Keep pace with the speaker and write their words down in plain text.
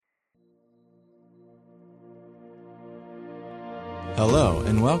Hello,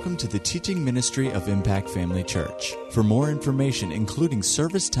 and welcome to the teaching ministry of Impact Family Church. For more information, including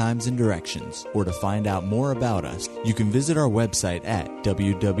service times and directions, or to find out more about us, you can visit our website at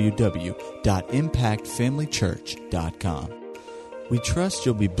www.impactfamilychurch.com. We trust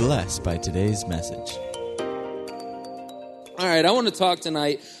you'll be blessed by today's message. All right, I want to talk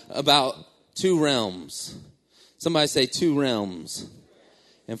tonight about two realms. Somebody say two realms.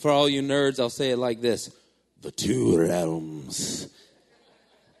 And for all you nerds, I'll say it like this: the two realms.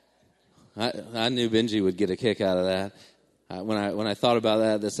 I knew Benji would get a kick out of that. When I thought about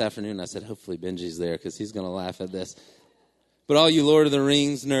that this afternoon, I said, hopefully Benji's there because he's going to laugh at this. But all you Lord of the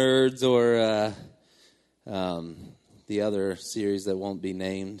Rings nerds or the other series that won't be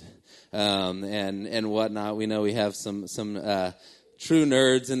named and whatnot, we know we have some true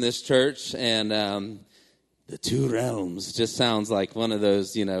nerds in this church, and the two realms just sounds like one of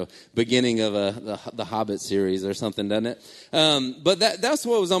those, beginning of the Hobbit series or something, doesn't it? But that's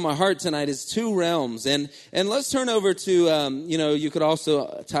what was on my heart tonight is two realms. And let's turn over to, you could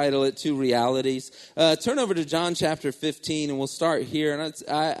also title it Two Realities. Turn over to John chapter 15, and we'll start here. And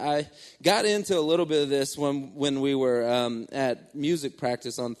I got into a little bit of this when we were at music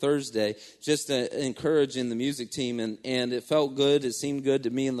practice on Thursday, just encouraging the music team. And it felt good. It seemed good to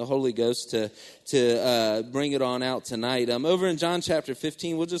me and the Holy Ghost to bring it on out tonight. Over in John chapter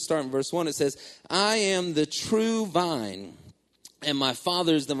 15, we'll just start in verse 1. It says, I am the true vine, and my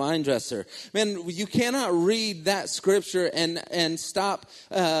Father is the vine dresser. Man, you cannot read that scripture and stop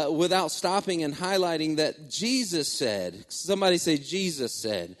without stopping and highlighting that Jesus said. Somebody say, Jesus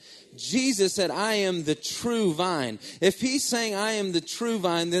said. Jesus said, I am the true vine. If he's saying I am the true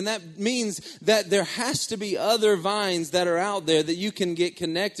vine, then that means that there has to be other vines that are out there that you can get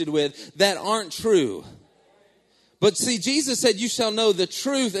connected with that aren't true. But see, Jesus said, you shall know the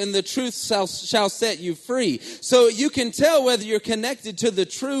truth, and the truth shall set you free. So you can tell whether you're connected to the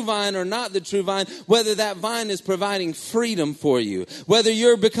true vine or not the true vine, whether that vine is providing freedom for you, whether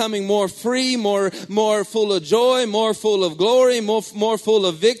you're becoming more free, more full of joy, more full of glory, more full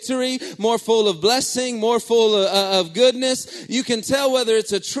of victory, more full of blessing, more full of goodness. You can tell whether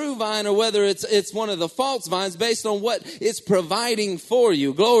it's a true vine or whether it's one of the false vines based on what it's providing for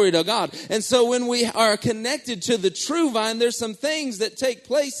you. Glory to God. And so when we are connected to the true vine, there's some things that take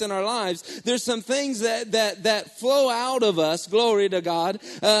place in our lives. There's some things that flow out of us, glory to God,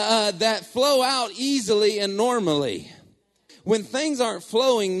 that flow out easily and normally. When things aren't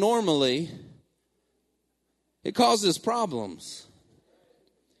flowing normally, it causes problems.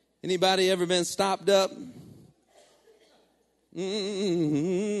 Anybody ever been stopped up?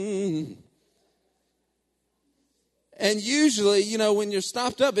 And usually, when you're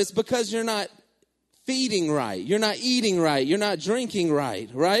stopped up, it's because you're not feeding right. You're not eating right. You're not drinking right?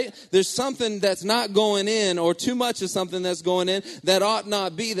 There's something that's not going in, or too much of something that's going in that ought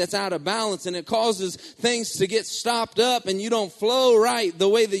not be, that's out of balance, and it causes things to get stopped up and you don't flow right the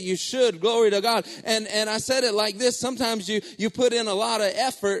way that you should. Glory to God. And I said it like this: sometimes you put in a lot of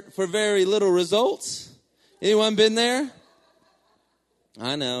effort for very little results. Anyone been there?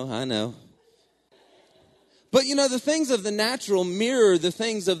 I know. But the things of the natural mirror the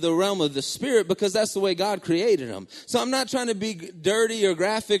things of the realm of the spirit, because that's the way God created them. So I'm not trying to be dirty or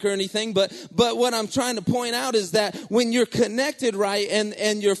graphic or anything, but what I'm trying to point out is that when you're connected right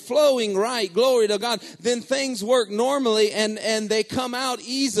and you're flowing right, glory to God, then things work normally and they come out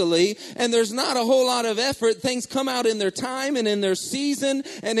easily, and there's not a whole lot of effort. Things come out in their time and in their season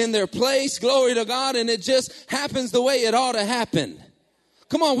and in their place, glory to God, and it just happens the way it ought to happen.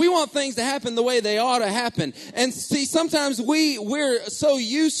 Come on, we want things to happen the way they ought to happen. And see, sometimes we're so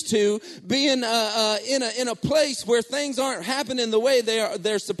used to being in a place where things aren't happening the way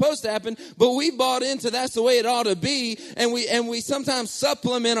they're supposed to happen, but we bought into that's the way it ought to be, and we sometimes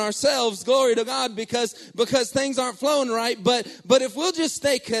supplement ourselves, glory to God, because things aren't flowing right. But if we'll just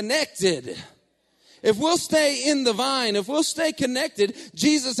stay connected, if we'll stay in the vine, if we'll stay connected,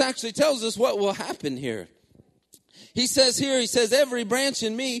 Jesus actually tells us what will happen here. He says, every branch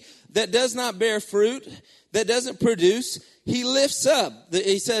in me that does not bear fruit, that doesn't produce, he lifts up.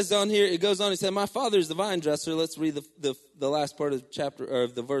 He says on here, it goes on, he said, my Father is the vine dresser. Let's read the last part of the chapter, or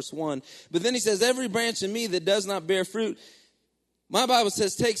of the verse 1. But then he says, every branch in me that does not bear fruit, my Bible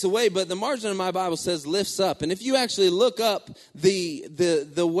says takes away, but the margin of my Bible says lifts up. And if you actually look up the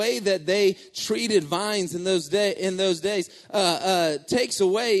way that they treated vines in those days, takes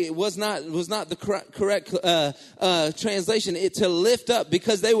away was not the correct translation. It to lift up,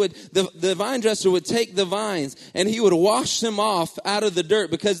 because the vine dresser would take the vines and he would wash them off out of the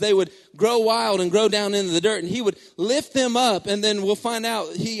dirt, because they would grow wild and grow down into the dirt, and he would lift them up. And then we'll find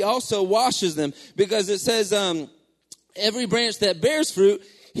out he also washes them, because it says Every branch that bears fruit,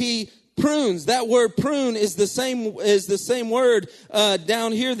 he prunes. That word prune is the same word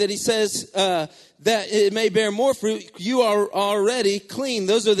down here that he says that it may bear more fruit. You are already clean.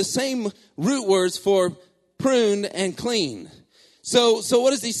 Those are the same root words for pruned and clean. So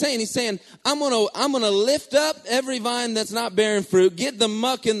what is he saying? He's saying, I'm gonna lift up every vine that's not bearing fruit, get the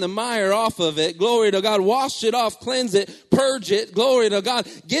muck and the mire off of it, glory to God, wash it off, cleanse it, purge it, glory to God,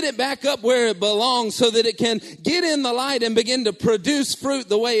 get it back up where it belongs so that it can get in the light and begin to produce fruit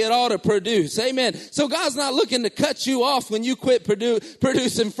the way it ought to produce. Amen. So God's not looking to cut you off when you quit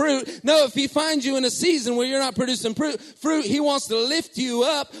producing fruit. No, if he finds you in a season where you're not producing fruit, he wants to lift you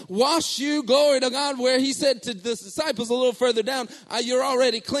up, wash you, glory to God, where he said to the disciples a little further down, you're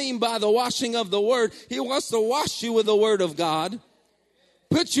already clean by the washing of the word. He wants to wash you with the word of God,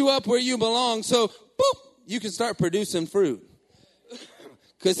 put you up where you belong, so boop, you can start producing fruit.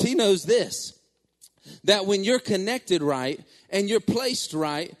 Because he knows this, that when you're connected right and you're placed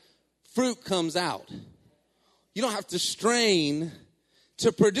right, fruit comes out. You don't have to strain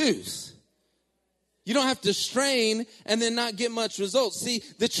to produce. You don't have to strain and then not get much results. See,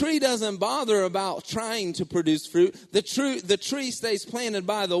 the tree doesn't bother about trying to produce fruit. The tree stays planted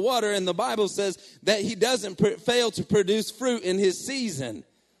by the water, and the Bible says that he doesn't fail to produce fruit in his season.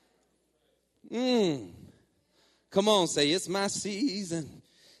 Come on, say, it's my season.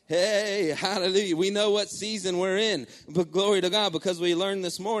 Hey, hallelujah. We know what season we're in, but glory to God, because we learned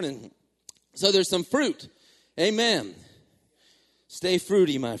this morning. So there's some fruit. Amen. Stay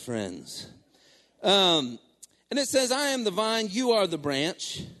fruity, my friends. And it says, I am the vine, you are the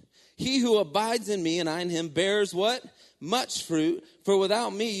branch. He who abides in me and I in him bears what? Much fruit. For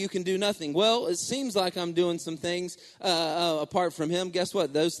without me, you can do nothing. Well, it seems like I'm doing some things apart from him. Guess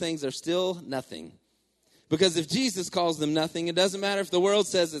what? Those things are still nothing. Because if Jesus calls them nothing, it doesn't matter if the world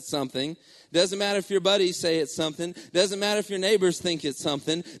says it's something. Doesn't matter if your buddies say it's something. Doesn't matter if your neighbors think it's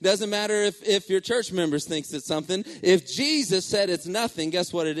something. Doesn't matter if your church members think it's something. If Jesus said it's nothing,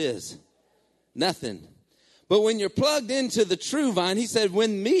 guess what it is? Nothing. But when you're plugged into the true vine, he said, with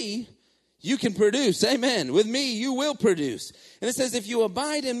me, you can produce. Amen. With me, you will produce. And it says, if you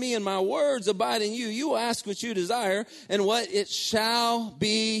abide in me and my words abide in you, you will ask what you desire, and what it shall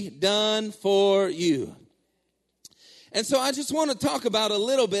be done for you. And so I just want to talk about a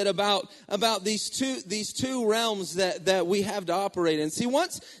little bit about these two realms that we have to operate in. See,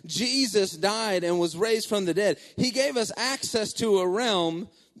 once Jesus died and was raised from the dead, he gave us access to a realm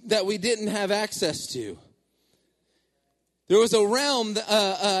that we didn't have access to. There was a realm,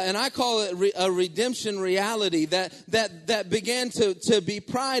 and I call it a redemption reality that began to be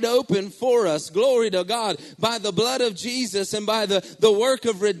pried open for us. Glory to God, by the blood of Jesus and by the work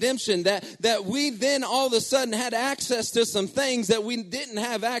of redemption, that we then all of a sudden had access to some things that we didn't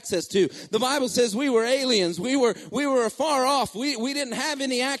have access to. The Bible says we were aliens. We were far off. We didn't have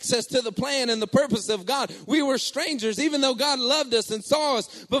any access to the plan and the purpose of God. We were strangers, even though God loved us and saw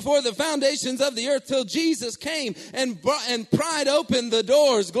us before the foundations of the earth, till Jesus came and pried open the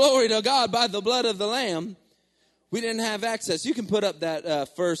doors, glory to God, by the blood of the Lamb. We didn't have access. You can put up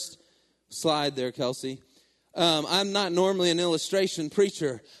that first slide there, Kelsey. I'm not normally an illustration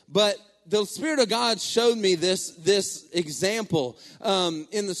preacher, but the Spirit of God showed me this example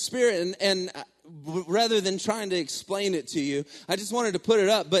in the Spirit, and rather than trying to explain it to you, I just wanted to put it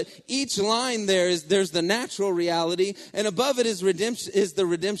up. But each line there's the natural reality, and above it is the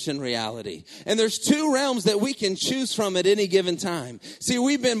redemption reality. And there's two realms that we can choose from at any given time. See,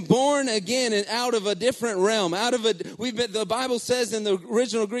 we've been born again and out of a different realm. The Bible says in the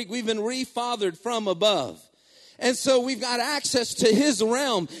original Greek, we've been refathered from above. And so we've got access to his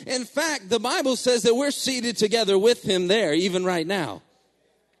realm. In fact, the Bible says that we're seated together with him there, even right now.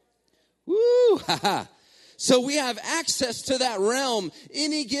 Woo! So we have access to that realm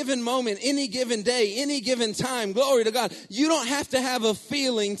any given moment, any given day, any given time. Glory to God. You don't have to have a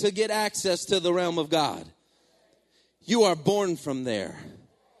feeling to get access to the realm of God. You are born from there.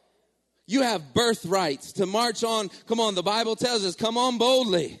 You have birthrights to march on. Come on, the Bible tells us, come on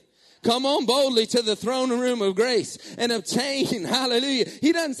boldly. Come on boldly to the throne room of grace and obtain, hallelujah.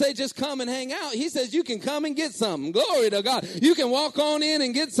 He doesn't say just come and hang out. He says you can come and get something. Glory to God. You can walk on in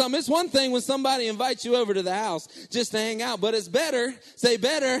and get something. It's one thing when somebody invites you over to the house just to hang out, but it's better, say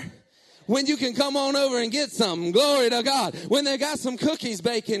better, When you can come on over and get something, glory to God. When they got some cookies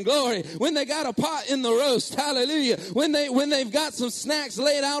baking, glory. When they got a pot in the roast, hallelujah. When they've got some snacks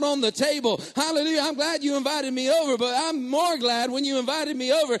laid out on the table, hallelujah. I'm glad you invited me over, but I'm more glad when you invited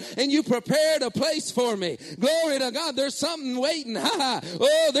me over and you prepared a place for me. Glory to God. There's something waiting.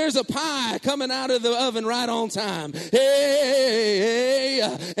 Oh, there's a pie coming out of the oven right on time. Hey,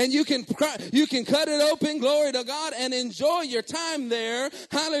 and you can cut it open, glory to God, and enjoy your time there,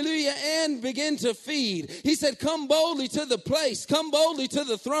 hallelujah, and begin to feed. He said, come boldly to the place, come boldly to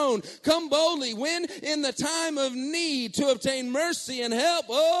the throne, come boldly when in the time of need to obtain mercy and help.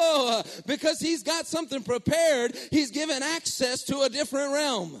 Oh, because he's got something prepared. He's given access to a different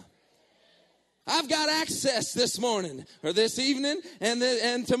realm. I've got access this morning or this evening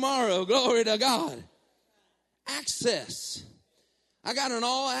and tomorrow. Glory to God. Access. I got an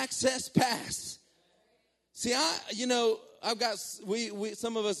all access pass. See, I've got,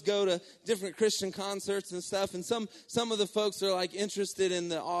 some of us go to different Christian concerts and stuff, and some of the folks are like interested in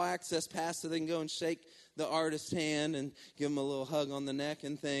the all access pass so they can go and shake the artist's hand and give them a little hug on the neck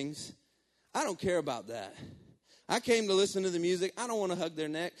and things. I don't care about that. I came to listen to the music. I don't want to hug their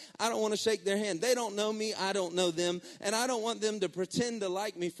neck. I don't want to shake their hand. They don't know me. I don't know them. And I don't want them to pretend to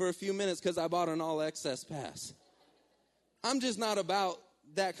like me for a few minutes because I bought an all access pass. I'm just not about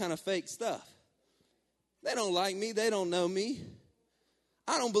that kind of fake stuff. They don't like me. They don't know me.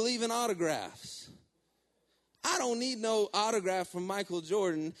 I don't believe in autographs. I don't need no autograph from Michael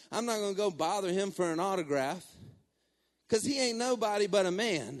Jordan. I'm not going to go bother him for an autograph because he ain't nobody but a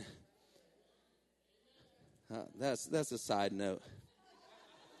man. That's a side note.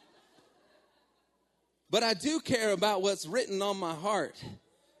 But I do care about what's written on my heart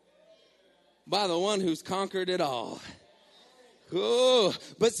by the one who's conquered it all. Oh,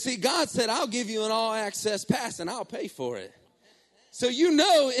 but see, God said, I'll give you an all-access pass, and I'll pay for it. So you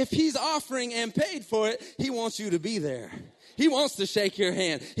know if he's offering and paid for it, he wants you to be there. He wants to shake your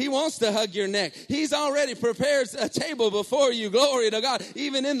hand. He wants to hug your neck. He's already prepared a table before you. Glory to God.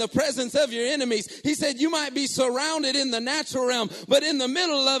 Even in the presence of your enemies. He said you might be surrounded in the natural realm, but in the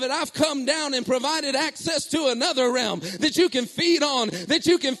middle of it, I've come down and provided access to another realm that you can feed on, that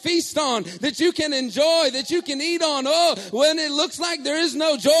you can feast on, that you can enjoy, that you can eat on. Oh, when it looks like there is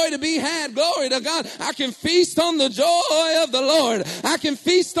no joy to be had, glory to God, I can feast on the joy of the Lord. I can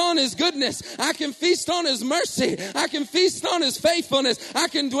feast on his goodness. I can feast on his mercy. I can feast on his faithfulness. I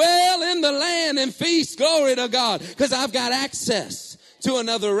can dwell in the land and feast, glory to God, because I've got access to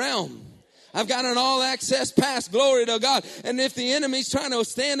another realm. I've got an all-access pass, glory to God. And if the enemy's trying to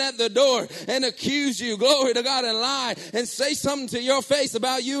stand at the door and accuse you, glory to God, and lie and say something to your face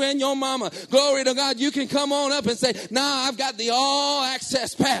about you and your mama, glory to God, you can come on up and say, nah, I've got the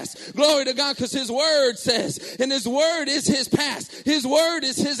all-access pass. Glory to God, because his word says, and his word is his pass. His word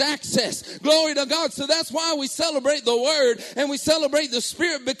is his access. Glory to God. So that's why we celebrate the word and we celebrate the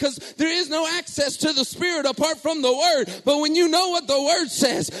Spirit, because there is no access to the Spirit apart from the word. But when you know what the word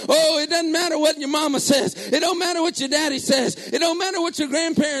says, oh, it doesn't matter what your mama says. It don't matter what your daddy says. It don't matter what your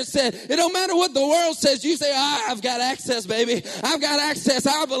grandparents said. It don't matter what the world says. You say, I've got access, baby. I've got access.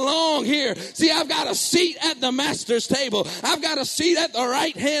 I belong here. See, I've got a seat at the master's table. I've got a seat at the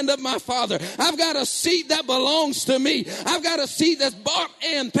right hand of my Father. I've got a seat that belongs to me. I've got a seat that's bought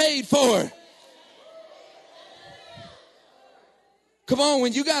and paid for. Come on,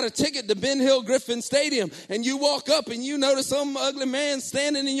 when you got a ticket to Ben Hill Griffin Stadium and you walk up and you notice some ugly man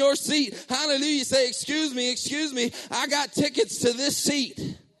standing in your seat, hallelujah, you say, excuse me, I got tickets to this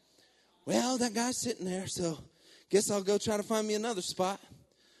seat. Well, that guy's sitting there, so guess I'll go try to find me another spot.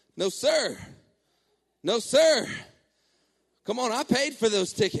 No, sir. No, sir. Come on, I paid for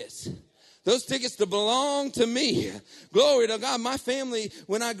those tickets. Those tickets to belong to me. Glory to God. My family,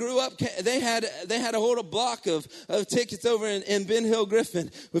 when I grew up, they had a whole block of tickets over in Ben Hill Griffin.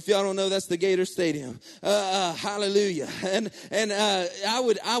 If y'all don't know, that's the Gator Stadium. Hallelujah. And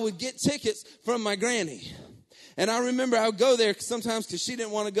I would get tickets from my granny. And I remember I would go there sometimes because she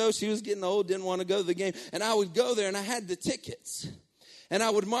didn't want to go. She was getting old, didn't want to go to the game. And I would go there and I had the tickets. And I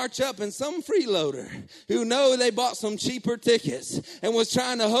would march up, and some freeloader who know they bought some cheaper tickets and was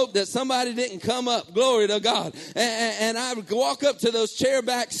trying to hope that somebody didn't come up, glory to God. And I would walk up to those chair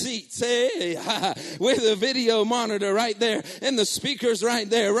back seats, hey, with a video monitor right there and the speakers right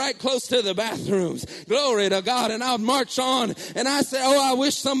there, right close to the bathrooms, glory to God. And I would march on, and I say, oh, I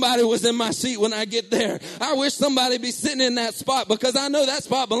wish somebody was in my seat when I get there. I wish somebody be sitting in that spot, because I know that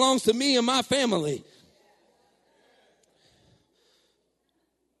spot belongs to me and my family.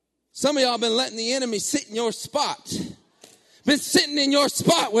 Some of y'all been letting the enemy sit in your spot Been sitting in your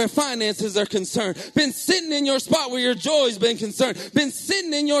spot where finances are concerned. Been sitting in your spot where your joy's been concerned. Been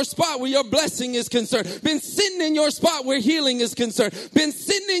sitting in your spot where your blessing is concerned. Been sitting in your spot where healing is concerned. Been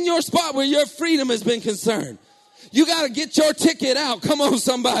sitting in your spot where your freedom has been concerned. You got to get your ticket out. Come on,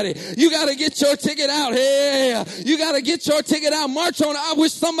 somebody. You got to get your ticket out. Hey, you got to get your ticket out. March on. I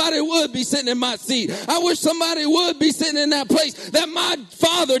wish somebody would be sitting in my seat. I wish somebody would be sitting in that place that my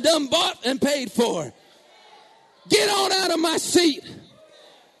Father done bought and paid for. Get on out of my seat.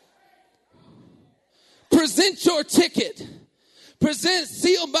 Present your ticket. Present,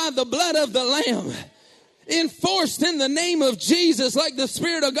 sealed by the blood of the Lamb. Enforced in the name of Jesus, like the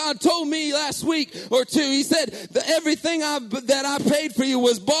Spirit of God told me last week or two. He said that everything that I paid for you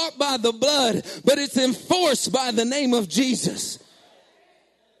was bought by the blood, but it's enforced by the name of Jesus.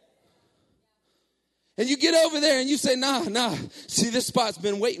 And you get over there and you say, nah. See, this spot's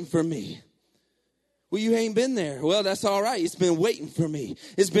been waiting for me. Well, you ain't been there. Well, that's all right. It's been waiting for me.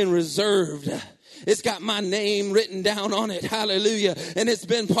 It's been reserved. It's got my name written down on it. Hallelujah. And it's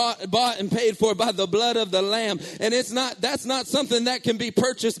been bought and paid for by the blood of the Lamb. And that's not something that can be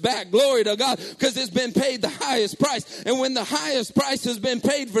purchased back. Glory to God. Because it's been paid the highest price. And when the highest price has been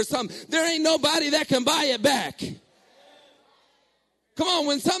paid for something, there ain't nobody that can buy it back. Come on,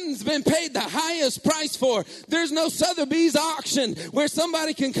 when something's been paid the highest price for, there's no Sotheby's auction where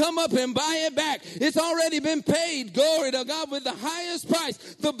somebody can come up and buy it back. It's already been paid, glory to God, with the highest price.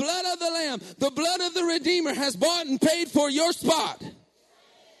 The blood of the Lamb, the blood of the Redeemer has bought and paid for your spot.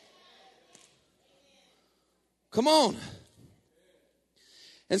 Come on.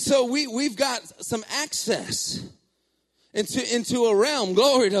 And so we've got some access into a realm,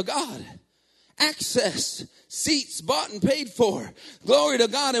 glory to God. Access. Seats bought and paid for. Glory to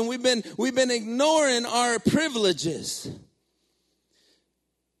God. And we've been ignoring our privileges.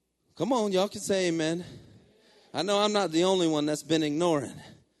 Come on, y'all can say amen. I know I'm not the only one that's been ignoring.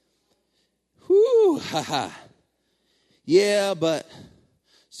 Whoo, haha. Yeah, but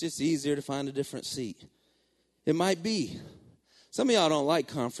it's just easier to find a different seat. It might be. Some of y'all don't like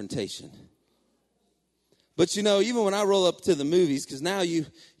confrontation. But you know, even when I roll up to the movies, because now you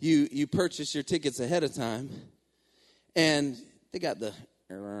purchase your tickets ahead of time, and they got the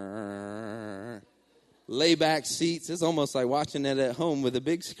layback seats. It's almost like watching it at home with a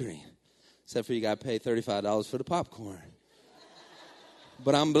big screen, except for you got to pay $35 for the popcorn.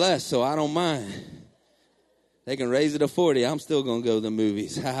 But I'm blessed, so I don't mind. They can raise it to $40. I'm still going to go to the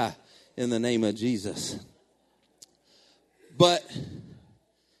movies, in the name of Jesus. But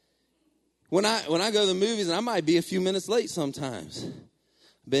When I go to the movies, and I might be a few minutes late sometimes.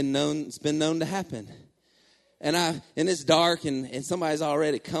 It's been known to happen. And it's dark, and somebody's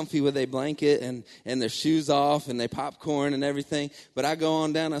already comfy with their blanket and their shoes off and their popcorn and everything. But I go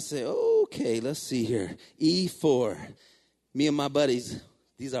on down, I say, okay, let's see here. E4. Me and my buddies,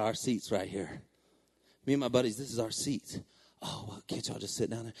 these are our seats right here. Me and my buddies, this is our seats. Oh, well, can't y'all just sit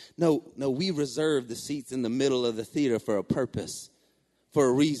down there? No, we reserved the seats in the middle of the theater for a purpose. For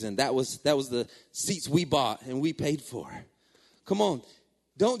a reason. That was the seats we bought and we paid for. Come on.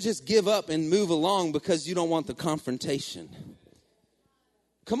 Don't just give up and move along because you don't want the confrontation.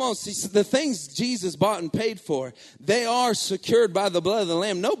 Come on. See, the things Jesus bought and paid for, they are secured by the blood of the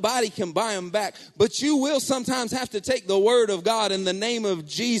Lamb. Nobody can buy them back. But you will sometimes have to take the word of God in the name of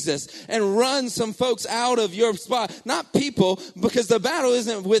Jesus and run some folks out of your spot. Not people, because the battle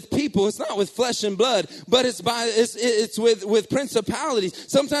isn't with people. It's not with flesh and blood, but it's with principalities.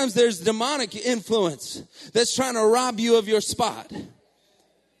 Sometimes there's demonic influence that's trying to rob you of your spot.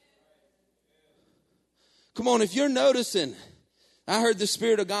 Come on, if you're noticing, I heard the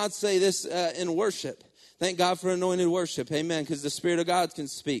Spirit of God say this in worship. Thank God for anointed worship. Amen. Because the Spirit of God can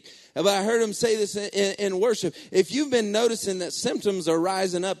speak. But I heard him say this in worship. If you've been noticing that symptoms are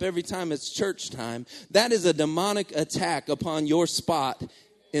rising up every time it's church time, that is a demonic attack upon your spot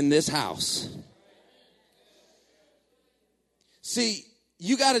in this house. See,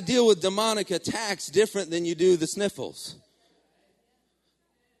 you got to deal with demonic attacks different than you do the sniffles.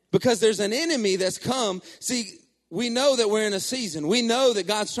 Because there's an enemy that's come. See, we know that we're in a season. We know that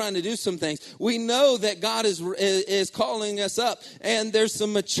God's trying to do some things. We know that God is calling us up. And there's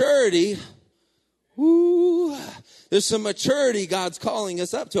some maturity. There's some maturity God's calling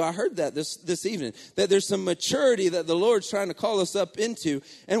us up to. I heard that this evening. That there's some maturity that the Lord's trying to call us up into.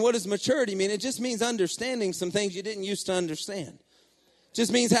 And what does maturity mean? It just means understanding some things you didn't used to understand.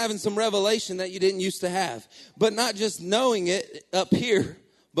 Just means having some revelation that you didn't used to have. But not just knowing it up here,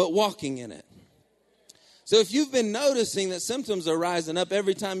 but walking in it. So if you've been noticing that symptoms are rising up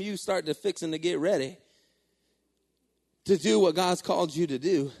every time you start to get ready to do what God's called you to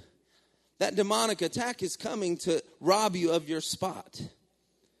do, That demonic attack is coming to rob you of your spot,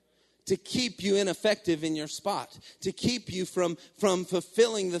 to keep you ineffective in your spot, to keep you from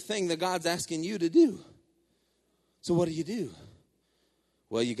fulfilling the thing that God's asking you to do. So what do?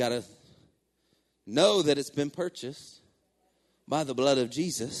 Well, you got to know that it's been purchased by the blood of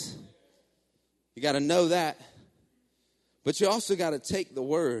Jesus. You got to know that. But you also got to take the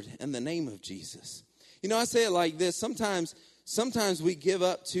word and the name of Jesus. You know, I say it like this. Sometimes we give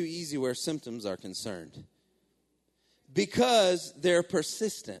up too easy where symptoms are concerned because they're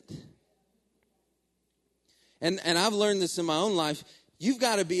persistent. And I've learned this in my own life. You've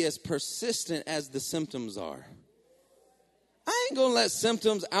got to be as persistent as the symptoms are. I ain't going to let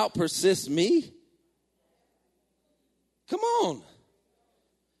symptoms out-persist me. Come on.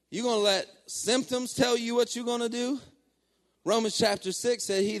 You going to let symptoms tell you what you're going to do? Romans chapter 6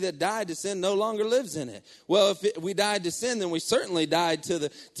 said he that died to sin no longer lives in it. Well, if we died to sin, then we certainly died to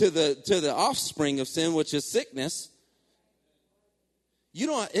the offspring of sin, which is sickness.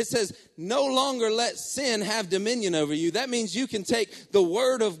 It says no longer let sin have dominion over you. That means you can take the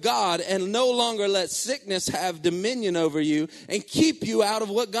word of God and no longer let sickness have dominion over you and keep you out of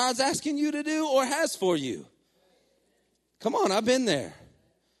what God's asking you to do or has for you. Come on, I've been there.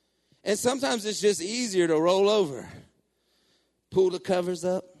 And sometimes it's just easier to roll over. Pull the covers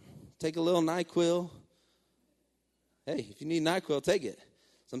up, take a little NyQuil. Hey, if you need NyQuil, take it.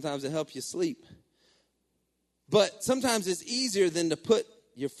 Sometimes it helps you sleep. But sometimes it's easier than to put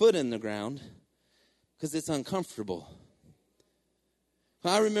your foot in the ground because it's uncomfortable.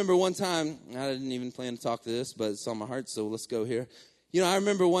 I remember one time, I didn't even plan to talk to this, but it's on my heart, so let's go here. You know, I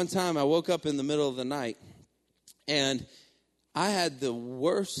remember one time I woke up in the middle of the night, and I had the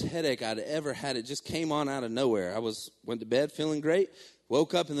worst headache I'd ever had. It just came on out of nowhere. I went to bed feeling great,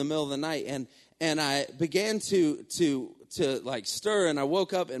 woke up in the middle of the night, and I began to like stir, and I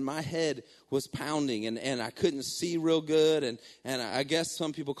woke up and my head was pounding, and I couldn't see real good, and I guess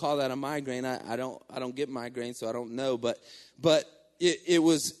some people call that a migraine. I don't get migraines, so I don't know, but it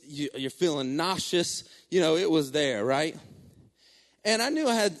was you're feeling nauseous. You know, it was there, right? And I knew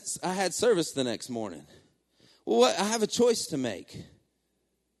I had service the next morning. Well, I have a choice to make.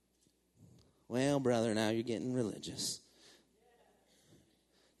 Well, brother, now you're getting religious.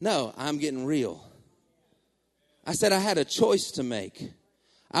 No, I'm getting real. I said I had a choice to make.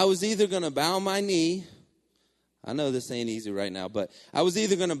 I was either going to bow my knee. I know this ain't easy right now, but I was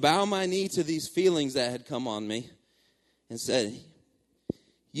either going to bow my knee to these feelings that had come on me and said,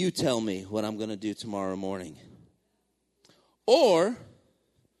 you tell me what I'm going to do tomorrow morning. Or,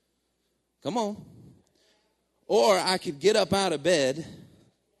 come on. Or I could get up out of bed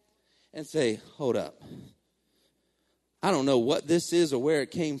and say, hold up. I don't know what this is or where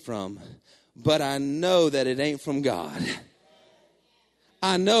it came from, but I know that it ain't from God.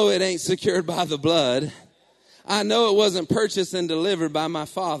 I know it ain't secured by the blood. I know it wasn't purchased and delivered by my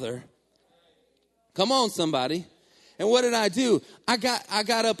Father. Come on, somebody. And what did I do? I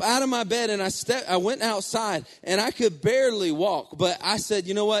got up out of my bed and I went outside and I could barely walk. But I said,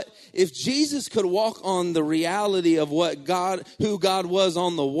 you know what? If Jesus could walk on the reality of who God was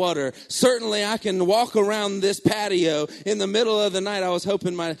on the water, certainly I can walk around this patio in the middle of the night. I was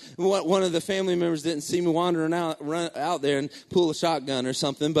hoping one of the family members didn't see me wandering run out there and pull a shotgun or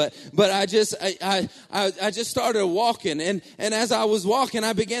something. But I just started walking. And as I was walking,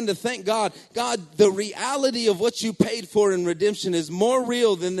 I began to thank God, the reality of what you paid for in redemption is more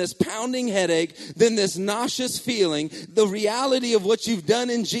real than this pounding headache, than this nauseous feeling. The reality of what you've done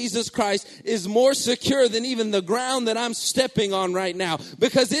in Jesus Christ is more secure than even the ground that I'm stepping on right now,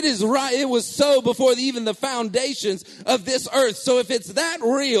 because it is right. It was so before even the foundations of this earth. So if it's that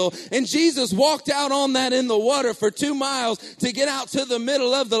real, and Jesus walked out on that in the water for 2 miles to get out to the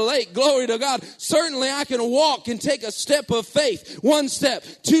middle of the lake, glory to God, certainly I can walk and take a step of faith. 1 step,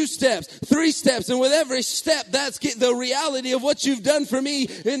 2 steps, 3 steps, and with every step, that's the reality of what you've done for me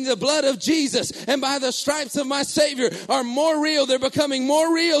in the blood of Jesus and by the stripes of my Savior are more real. They're becoming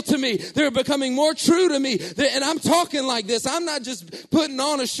more real to me. They're becoming more true to me. And I'm talking like this. I'm not just putting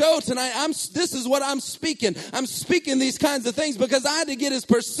on a show tonight. This is what I'm speaking. I'm speaking these kinds of things because I had to get as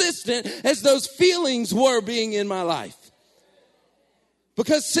persistent as those feelings were being in my life.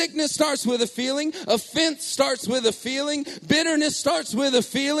 Because sickness starts with a feeling. Offense starts with a feeling. Bitterness starts with a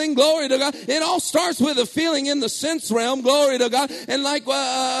feeling. Glory to God. It all starts with a feeling in the sense realm. Glory to God. And like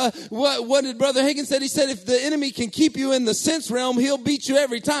what did Brother Hagin said? He said, if the enemy can keep you in the sense realm, he'll beat you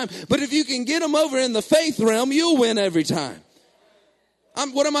every time. But if you can get him over in the faith realm, you'll win every time.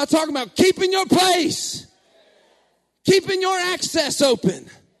 What am I talking about? Keeping your place. Keeping your access open.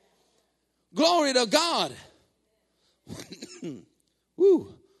 Glory to God.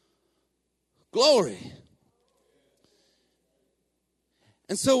 Woo. Glory.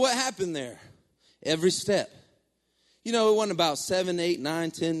 And so what happened there? Every step. You know, it went about 7, 8,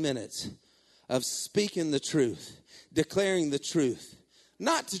 9, 10 minutes of speaking the truth, declaring the truth.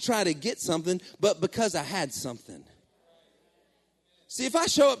 Not to try to get something, but because I had something. See, if I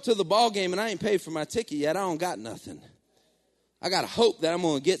show up to the ball game and I ain't paid for my ticket yet, I don't got nothing. I got to hope that I'm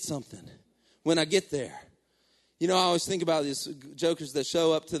going to get something when I get there. You know, I always think about these jokers that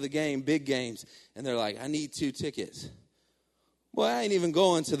show up to the game, big games, and they're like, I need 2 tickets. Boy, I ain't even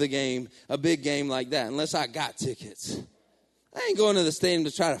going to the game, a big game like that, unless I got tickets. I ain't going to the stadium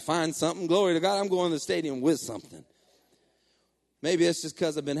to try to find something. Glory to God, I'm going to the stadium with something. Maybe it's just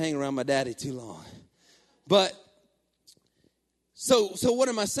because I've been hanging around my daddy too long. But, so what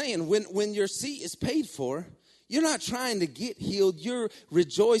am I saying? When your seat is paid for, you're not trying to get healed. You're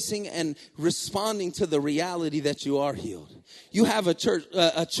rejoicing and responding to the reality that you are healed. You have a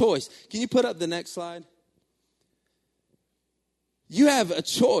choice. Can you put up the next slide? You have a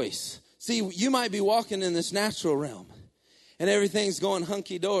choice. See, you might be walking in this natural realm and everything's going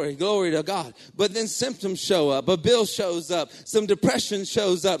hunky-dory, glory to God. But then symptoms show up, a bill shows up, some depression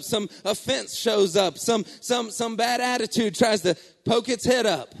shows up, some offense shows up, some bad attitude tries to poke its head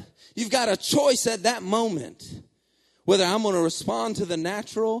up. You've got a choice at that moment, whether I'm going to respond to the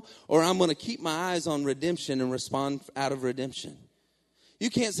natural or I'm going to keep my eyes on redemption and respond out of redemption. You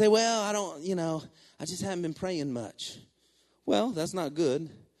can't say, well, I just haven't been praying much. Well, that's not good,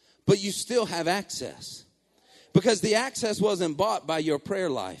 but you still have access because the access wasn't bought by your prayer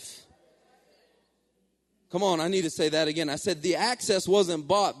life. Come on, I need to say that again. I said the access wasn't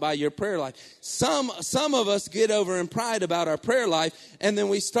bought by your prayer life. Some of us get over in pride about our prayer life, and then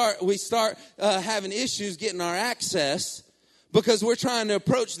we start having issues getting our access because we're trying to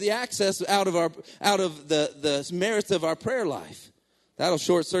approach the access out of the merits of our prayer life. That'll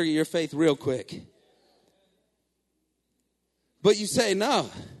short circuit your faith real quick. But you say, no,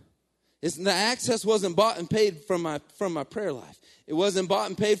 the access wasn't bought and paid from my prayer life. It wasn't bought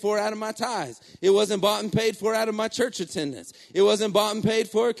and paid for out of my tithes. It wasn't bought and paid for out of my church attendance. It wasn't bought and paid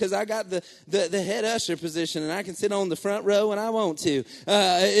for because I got the head usher position and I can sit on the front row when I want to.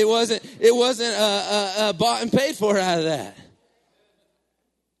 It wasn't bought and paid for out of that.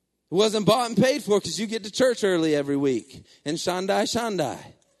 It wasn't bought and paid for because you get to church early every week. And Shandai.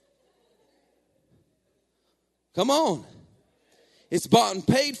 Come on. It's bought and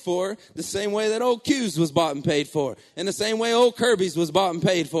paid for the same way that old Q's was bought and paid for. In the same way old Kirby's was bought and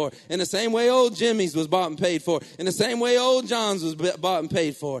paid for. In the same way old Jimmy's was bought and paid for. In the same way old John's was bought and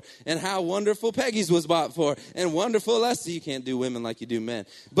paid for. And how wonderful Peggy's was bought for. And wonderful Leslie. You can't do women like you do men.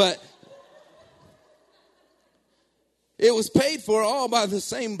 But it was paid for all by the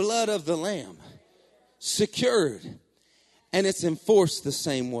same blood of the Lamb. Secured. And it's enforced the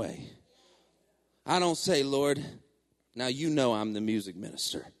same way. I don't say, Lord, now you know I'm the music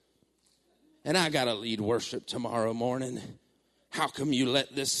minister. And I got to lead worship tomorrow morning. How come you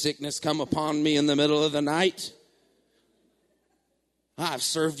let this sickness come upon me in the middle of the night? I've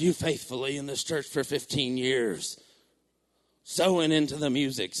served you faithfully in this church for 15 years. Sowing into the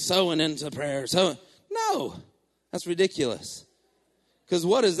music, sowing into prayer. No, that's ridiculous. Because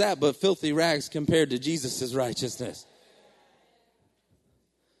what is that but filthy rags compared to Jesus' righteousness?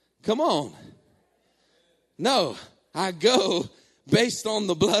 Come on. No. I go based on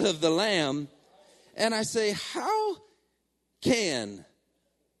the blood of the Lamb, and I say, how can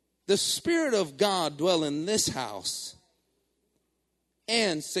the Spirit of God dwell in this house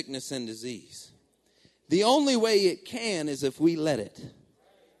and sickness and disease? The only way it can is if we let it.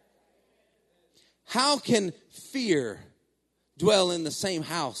 How can fear dwell in the same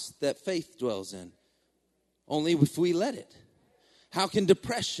house that faith dwells in? Only if we let it. How can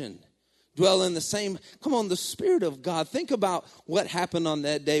depression dwell in the same? Come on, the Spirit of God. Think about what happened on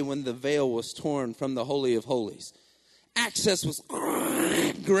that day when the veil was torn from the Holy of Holies. Access was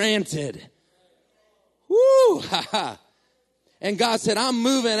granted. Woo! Ha ha. And God said, I'm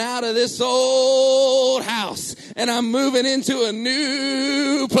moving out of this old house and I'm moving into a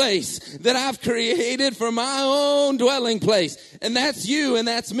new place that I've created for my own dwelling place. And that's you and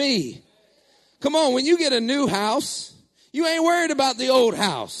that's me. Come on, when you get a new house, you ain't worried about the old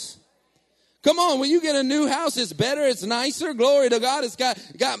house. Come on, when you get a new house, it's better, it's nicer, glory to God. It's got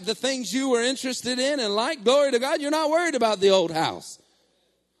the things you were interested in and like, glory to God. You're not worried about the old house,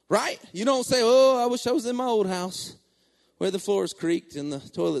 right? You don't say, oh, I wish I was in my old house where the floors creaked and the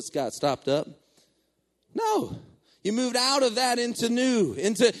toilets got stopped up. No, you moved out of that into new,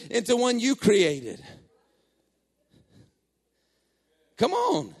 into one you created. Come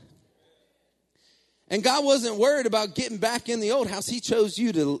on. And God wasn't worried about getting back in the old house. He chose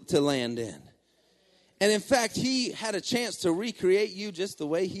you to land in. And in fact, he had a chance to recreate you just the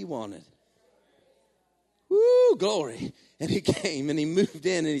way he wanted. Woo, glory. And he came and he moved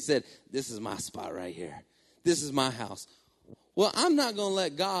in and he said, this is my spot right here. This is my house. Well, I'm not going to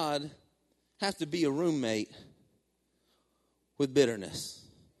let God have to be a roommate with bitterness.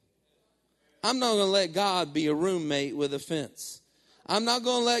 I'm not going to let God be a roommate with offense. I'm not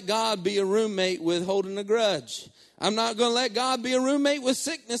going to let God be a roommate with holding a grudge. I'm not going to let God be a roommate with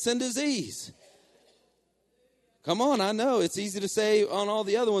sickness and disease. Come on, I know it's easy to say on all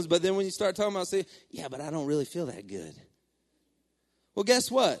the other ones, but then when you start talking about saying, yeah, but I don't really feel that good. Well,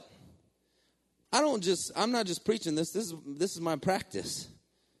 guess what? I'm not just preaching this. This is my practice.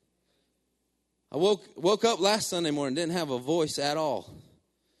 I woke up last Sunday morning, didn't have a voice at all.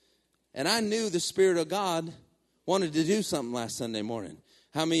 And I knew the Spirit of God wanted to do something last Sunday morning.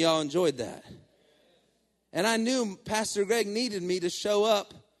 How many of y'all enjoyed that? And I knew Pastor Greg needed me to show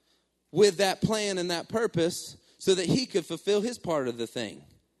up with that plan and that purpose so that he could fulfill his part of the thing.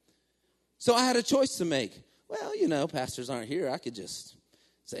 So I had a choice to make. Well, pastors aren't here. I could just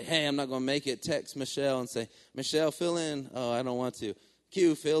say, hey, I'm not going to make it. Text Michelle and say, Michelle, fill in. Oh, I don't want to.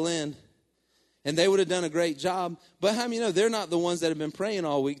 Q, fill in. And they would have done a great job. But how many know they're not the ones that have been praying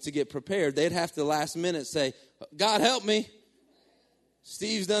all week to get prepared. They'd have to last minute say, God help me.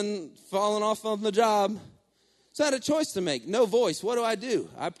 Steve's done fallen off on the job. So I had a choice to make. No voice. What do?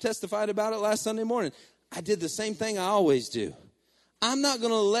 I testified about it last Sunday morning. I did the same thing I always do. I'm not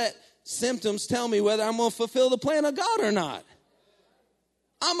going to let symptoms tell me whether I'm going to fulfill the plan of God or not.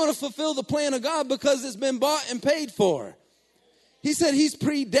 I'm going to fulfill the plan of God because it's been bought and paid for. He said he's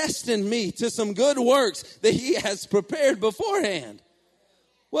predestined me to some good works that he has prepared beforehand.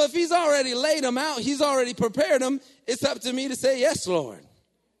 Well, if he's already laid them out, he's already prepared them, it's up to me to say, yes, Lord.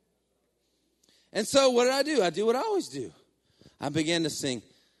 And so what did? I do what I always do. I began to sing,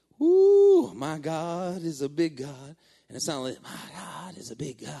 ooh, my God is a big God. And it sounded like, my God is a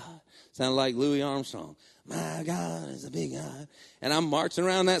big God. Sounded like Louis Armstrong. My God is a big God. And I'm marching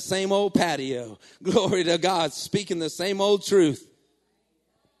around that same old patio. Glory to God, speaking the same old truth.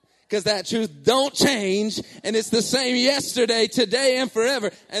 Because that truth don't change. And it's the same yesterday, today, and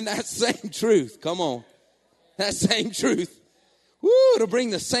forever. And that same truth. Come on. That same truth. Woo, it'll bring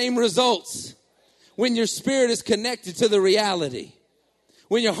the same results. When your spirit is connected to the reality.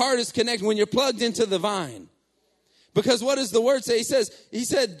 When your heart is connected. When you're plugged into the vine. Because what does the word say?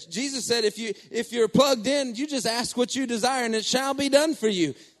 Jesus said, if you're plugged in, you just ask what you desire and it shall be done for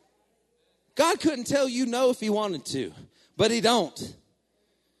you. God couldn't tell you no if he wanted to, but he don't.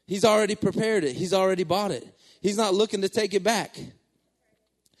 He's already prepared it. He's already bought it. He's not looking to take it back.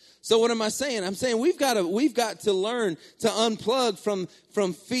 So what am I saying? I'm saying we've got to learn to unplug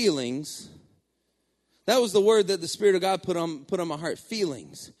from feelings. That was the word that the Spirit of God put on my heart,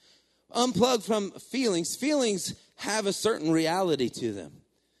 feelings. Unplug from feelings. Feelings have a certain reality to them.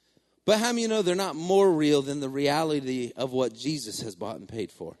 But how many know they're not more real than the reality of what Jesus has bought and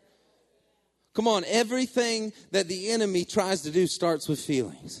paid for? Come on, everything that the enemy tries to do starts with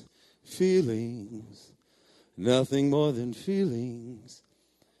feelings. Feelings, nothing more than feelings.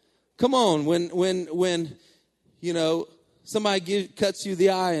 Come on, when somebody cuts you the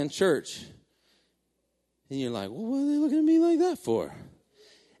eye in church, and you're like, well, what are they looking at me like that for?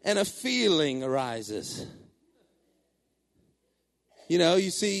 And a feeling arises.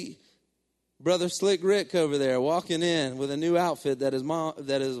 You see Brother Slick Rick over there walking in with a new outfit that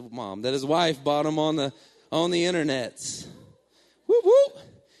his wife bought him on the internets. Whoop, whoop.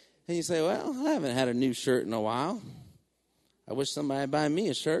 And you say, well, I haven't had a new shirt in a while. I wish somebody would buy me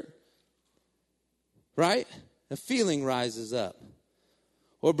a shirt. Right? A feeling rises up.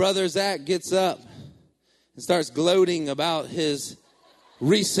 Or Brother Zach gets up and starts gloating about his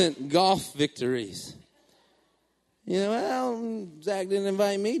recent golf victories. Zach didn't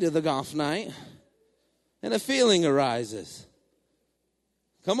invite me to the golf night. And a feeling arises.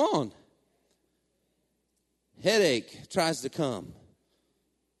 Come on. Headache tries to come.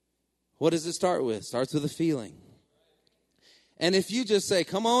 What does it start with? It starts with a feeling. And if you just say,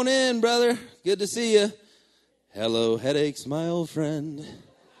 come on in, brother. Good to see you. Hello, headaches, my old friend.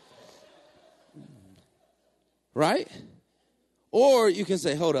 Right? Or you can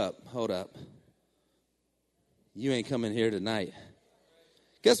say, hold up. You ain't coming here tonight.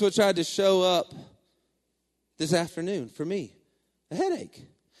 Guess what tried to show up this afternoon for me? A headache.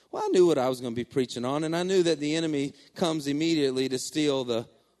 Well, I knew what I was going to be preaching on, and I knew that the enemy comes immediately to steal the...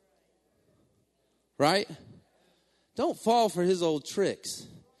 Right? Don't fall for his old tricks.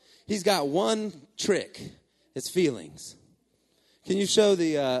 He's got one trick. It's feelings. Can you show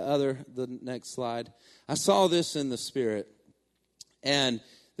the next slide? I saw this in the spirit. And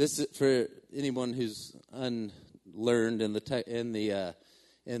This is for anyone who's unlearned in the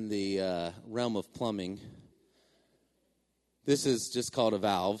realm of plumbing. This is just called a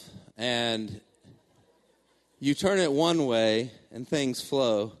valve, and you turn it one way and things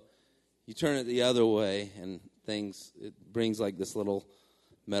flow. You turn it the other way and it brings like this little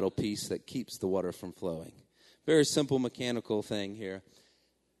metal piece that keeps the water from flowing. Very simple mechanical thing here.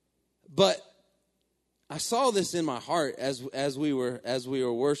 But I saw this in my heart as we were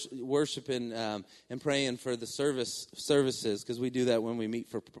worshiping and praying for the services, because we do that when we meet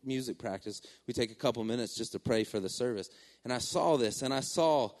for music practice. We take a couple minutes just to pray for the service. And I saw this, and I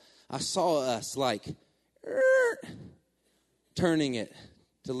saw us like turning it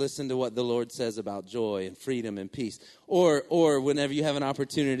to listen to what the Lord says about joy and freedom and peace. Or whenever you have an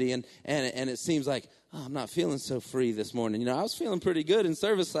opportunity and it seems like, oh, I'm not feeling so free this morning. I was feeling pretty good in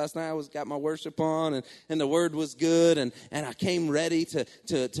service last night. I got my worship on and the word was good and I came ready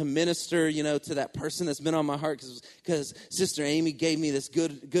to minister, to that person that's been on my heart because Sister Amy gave me this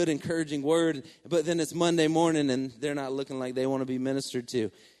good encouraging word. But then it's Monday morning and they're not looking like they want to be ministered to.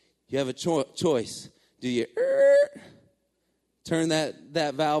 You have a choice. Do you turn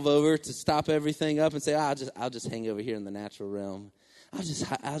that valve over to stop everything up and say, I'll just hang over here in the natural realm. I'll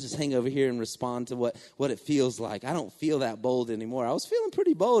just hang over here and respond to what it feels like. I don't feel that bold anymore. I was feeling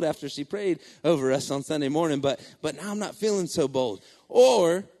pretty bold after she prayed over us on Sunday morning, but now I'm not feeling so bold.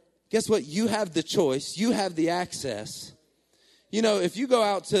 Or guess what? You have the choice. You have the access. If you go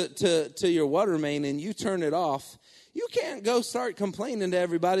out to your water main and you turn it off, you can't go start complaining to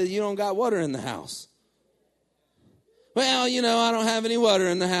everybody that you don't got water in the house. Well, I don't have any water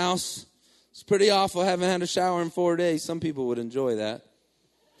in the house. It's pretty awful. I haven't had a shower in 4 days. Some people would enjoy that.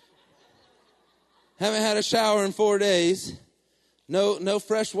 Haven't had a shower in 4 days. No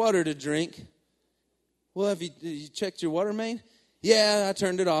fresh water to drink. Well, have you checked your water main? Yeah, I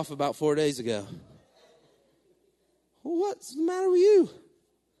turned it off about 4 days ago. Well, what's the matter with you?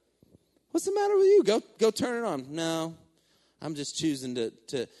 What's the matter with you? Go turn it on. No, I'm just choosing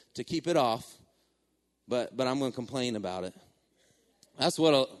to keep it off. But I'm going to complain about it. That's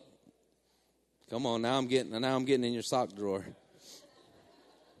what. Come on, now I'm getting in your sock drawer.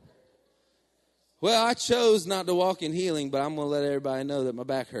 Well, I chose not to walk in healing, but I'm going to let everybody know that my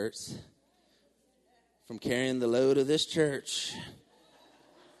back hurts from carrying the load of this church.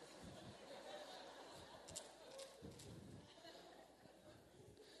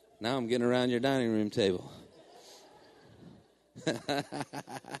 Now I'm getting around your dining room table.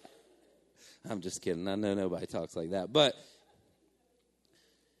 I'm just kidding. I know nobody talks like that. But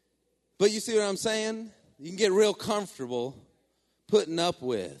you see what I'm saying? You can get real comfortable putting up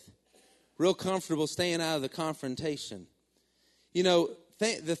with. Real comfortable staying out of the confrontation.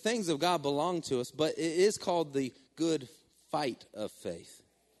 The things of God belong to us, but it is called the good fight of faith.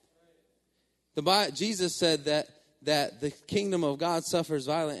 Jesus said that the kingdom of God suffers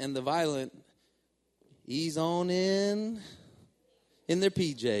violent, and the violent ease on in their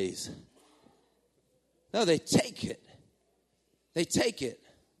PJs. No, they take it. They take it.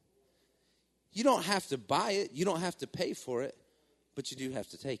 You don't have to buy it. You don't have to pay for it. But you do have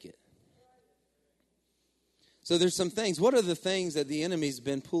to take it. So there's some things. What are the things that the enemy's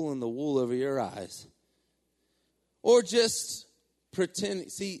been pulling the wool over your eyes? Or just pretend.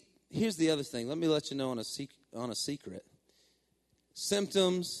 See, here's the other thing. Let me let you know on a secret.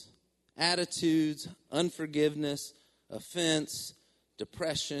 Symptoms, attitudes, unforgiveness, offense,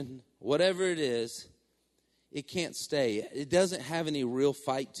 depression, whatever it is, it can't stay. It doesn't have any real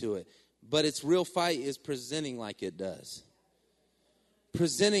fight to it. But its real fight is presenting like it does.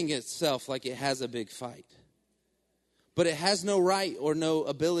 Presenting itself like it has a big fight. But it has no right or no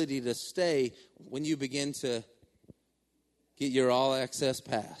ability to stay when you begin to get your all-access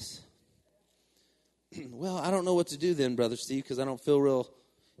pass. Well, I don't know what to do then, Brother Steve, because I don't feel real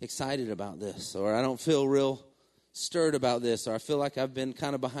excited about this. Or I don't feel real stirred about this. Or I feel like I've been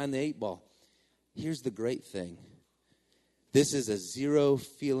kind of behind the 8 ball. Here's the great thing. This is a zero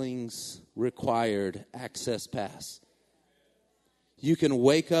feelings required access pass. You can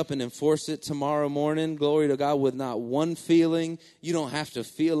wake up and enforce it tomorrow morning, glory to God, with not one feeling. You don't have to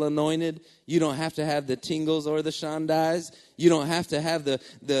feel anointed. You don't have to have the tingles or the shandais. You don't have to have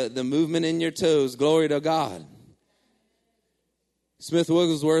the movement in your toes, glory to God. Smith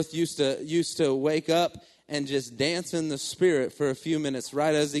Wigglesworth used to wake up and just dance in the spirit for a few minutes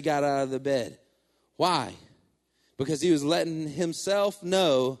right as he got out of the bed. Why? Because he was letting himself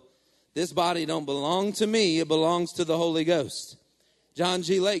know this body don't belong to me. It belongs to the Holy Ghost. John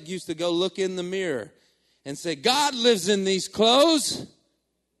G. Lake used to go look in the mirror and say, God lives in these clothes.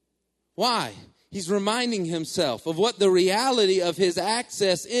 Why? He's reminding himself of what the reality of his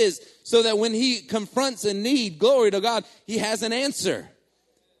access is so that when he confronts a need, glory to God, he has an answer.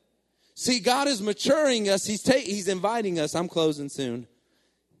 See, God is maturing us. He's inviting us. I'm closing soon.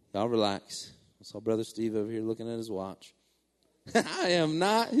 Y'all relax. I saw Brother Steve over here looking at his watch. I am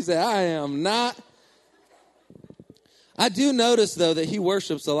not. He said, I am not. I do notice, though, that he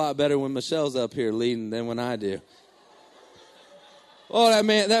worships a lot better when Michelle's up here leading than when I do. Oh, that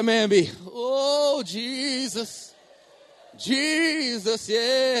man be, oh, Jesus, yeah.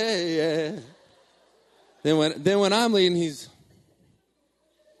 Then when I'm leading, he's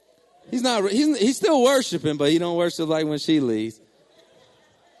still worshiping, but he don't worship like when she leads.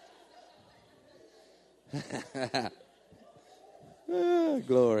 Oh,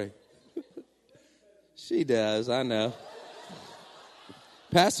 glory. She does, I know.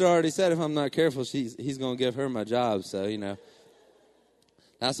 Pastor already said if I'm not careful, he's going to give her my job, so, you know.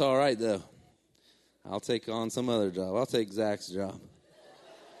 That's all right, though. I'll take on some other job. I'll take Zach's job.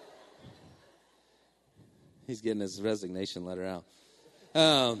 He's getting his resignation letter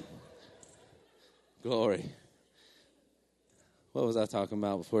out. Glory. What was I talking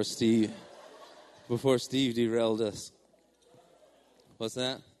about before Steve derailed us? What's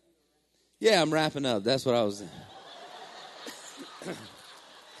that? Yeah, I'm wrapping up. That's what I was.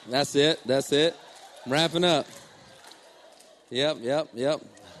 That's it. I'm wrapping up. Yep.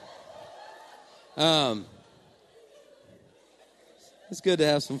 It's good to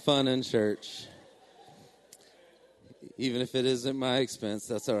have some fun in church. Even if it isn't my expense,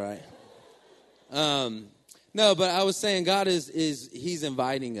 that's all right. No, but I was saying God he's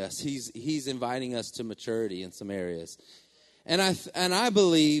inviting us. He's inviting us to maturity in some areas. And I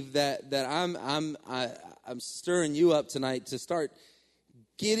believe that I'm stirring you up tonight to start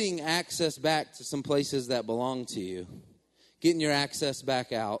getting access back to some places that belong to you. Getting your access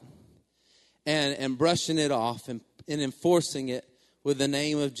back out and brushing it off and enforcing it with the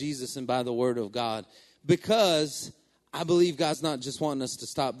name of Jesus and by the word of God. Because I believe God's not just wanting us to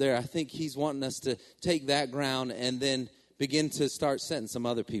stop there. I think he's wanting us to take that ground and then begin to start setting some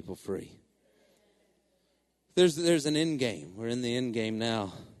other people free. There's an end game. We're in the end game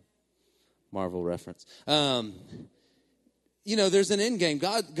now. Marvel reference. There's an end game.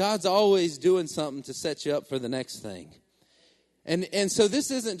 God's always doing something to set you up for the next thing. And so this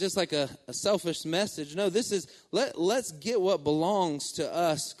isn't just like a selfish message. No, this is let's get what belongs to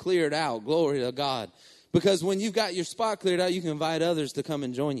us cleared out. Glory to God. Because when you've got your spot cleared out, you can invite others to come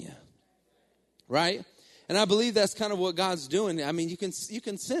and join you. Right? And I believe that's kind of what God's doing. I mean, you can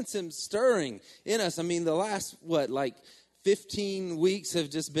sense him stirring in us. I mean, the last 15 weeks have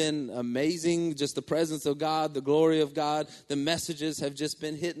just been amazing. Just the presence of God, the glory of God. The messages have just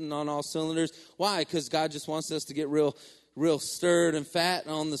been hitting on all cylinders. Why? Because God just wants us to get real stirred and fat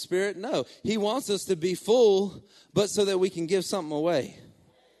on the Spirit? No. He wants us to be full, but so that we can give something away.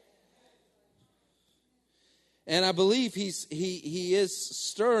 And I believe he is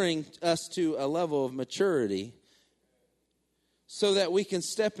stirring us to a level of maturity so that we can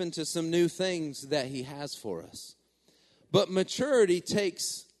step into some new things that he has for us. But maturity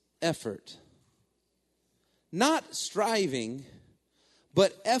takes effort. Not striving,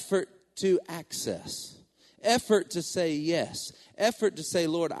 but effort to access. Effort to say yes. Effort to say,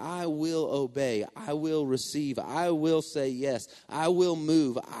 Lord, I will obey. I will receive. I will say yes. I will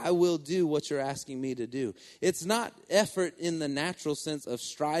move. I will do what you're asking me to do. It's not effort in the natural sense of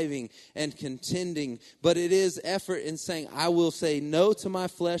striving and contending, but it is effort in saying, I will say no to my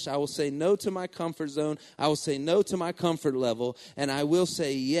flesh. I will say no to my comfort zone. I will say no to my comfort level, and I will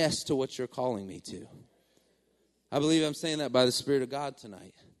say yes to what you're calling me to. I believe I'm saying that by the Spirit of God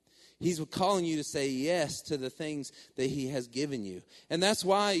tonight. He's calling you to say yes to the things that he has given you. And that's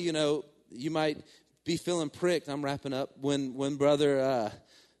why, you might be feeling pricked. I'm wrapping up. When Brother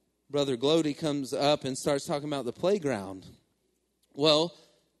Glody comes up and starts talking about the playground. Well,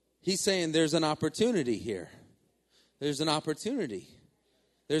 he's saying there's an opportunity here. There's an opportunity.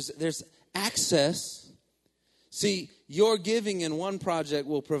 There's access. See, your giving in one project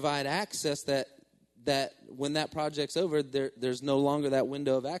will provide access that when that project's over, there's no longer that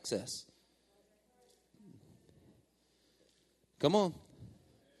window of access. Come on.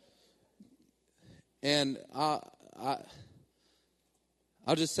 And I'll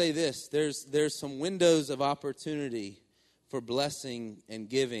just say this. There's some windows of opportunity for blessing and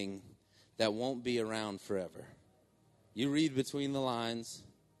giving that won't be around forever. You read between the lines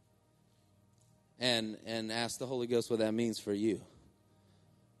and ask the Holy Ghost what that means for you.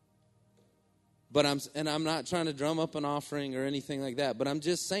 But I'm not trying to drum up an offering or anything like that. But I'm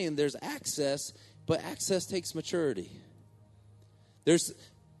just saying there's access, but access takes maturity.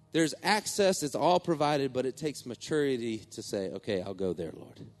 there's access, it's all provided, but it takes maturity to say, okay, I'll go there,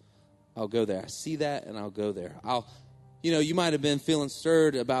 Lord. I'll go there. I see that, and I'll go there. You might have been feeling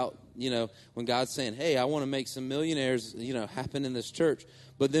stirred about, when God's saying, hey, I want to make some millionaires, happen in this church.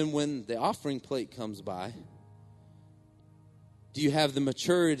 But then when the offering plate comes by, do you have the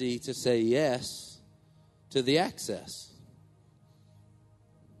maturity to say yes to the access?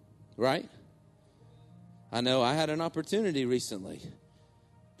 Right? I know I had an opportunity recently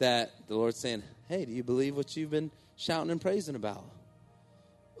that the Lord's saying, hey, do you believe what you've been shouting and praising about?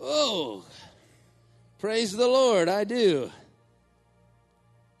 Oh, praise the Lord, I do.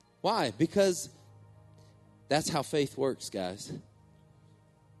 Why? Because that's how faith works, guys.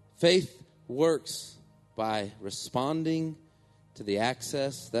 Faith works by responding to the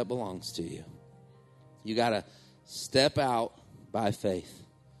access that belongs to you. You got to step out by faith.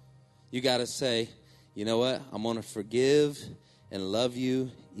 You got to say, you know what? I'm going to forgive and love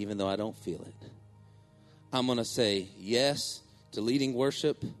you even though I don't feel it. I'm going to say yes to leading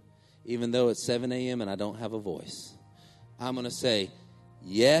worship even though it's 7 a.m. and I don't have a voice. I'm going to say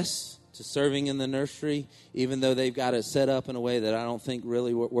yes to serving in the nursery even though they've got it set up in a way that I don't think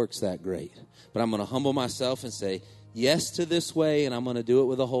really works that great. But I'm going to humble myself and say yes to this way, and I'm going to do it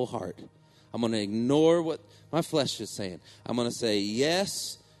with a whole heart. I'm going to ignore what my flesh is saying. I'm going to say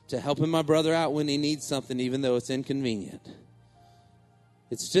yes to helping my brother out when he needs something even though it's inconvenient.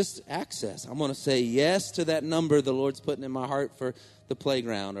 It's just access. I'm going to say yes to that number the Lord's putting in my heart for the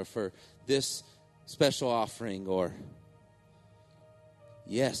playground or for this special offering, or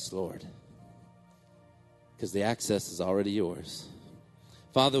yes, Lord, because the access is already yours.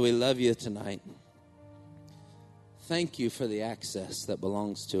 Father, we love you tonight. Thank you for the access that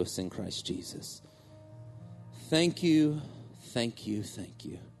belongs to us in Christ Jesus. Thank you, thank you, thank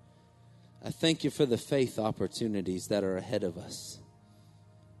you. I thank you for the faith opportunities that are ahead of us.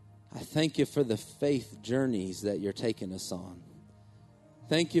 I thank you for the faith journeys that you're taking us on.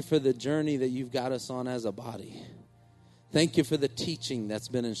 Thank you for the journey that you've got us on as a body. Thank you for the teaching that's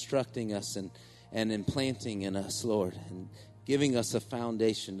been instructing us and implanting in us, Lord, and giving us a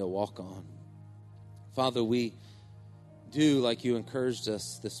foundation to walk on. Father, we do like you encouraged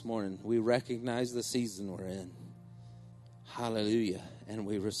us this morning. We recognize the season we're in. Hallelujah. And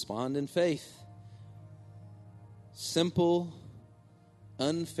we respond in faith. Simple,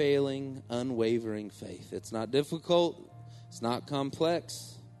 unfailing, unwavering faith. It's not difficult. It's not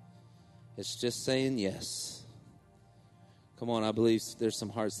complex. It's just saying yes. Come on, I believe there's some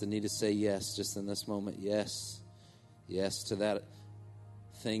hearts that need to say yes just in this moment. Yes. Yes to that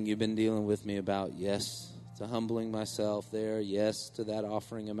thing you've been dealing with me about. Yes to humbling myself there. Yes to that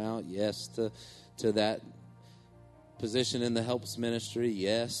offering amount. Yes to that position in the helps ministry.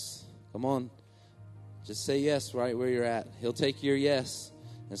 Yes. Come on. Just say yes right where you're at. He'll take your yes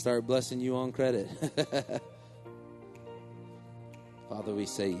and start blessing you on credit. Father, we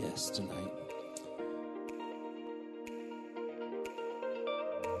say yes tonight.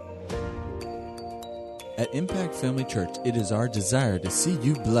 At Impact Family Church, it is our desire to see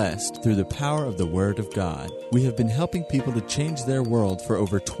you blessed through the power of the Word of God. We have been helping people to change their world for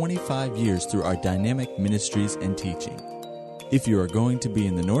over 25 years through our dynamic ministries and teaching. If you are going to be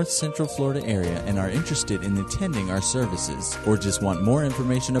in the North Central Florida area and are interested in attending our services or just want more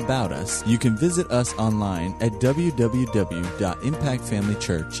information about us, you can visit us online at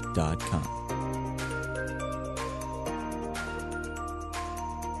www.impactfamilychurch.com.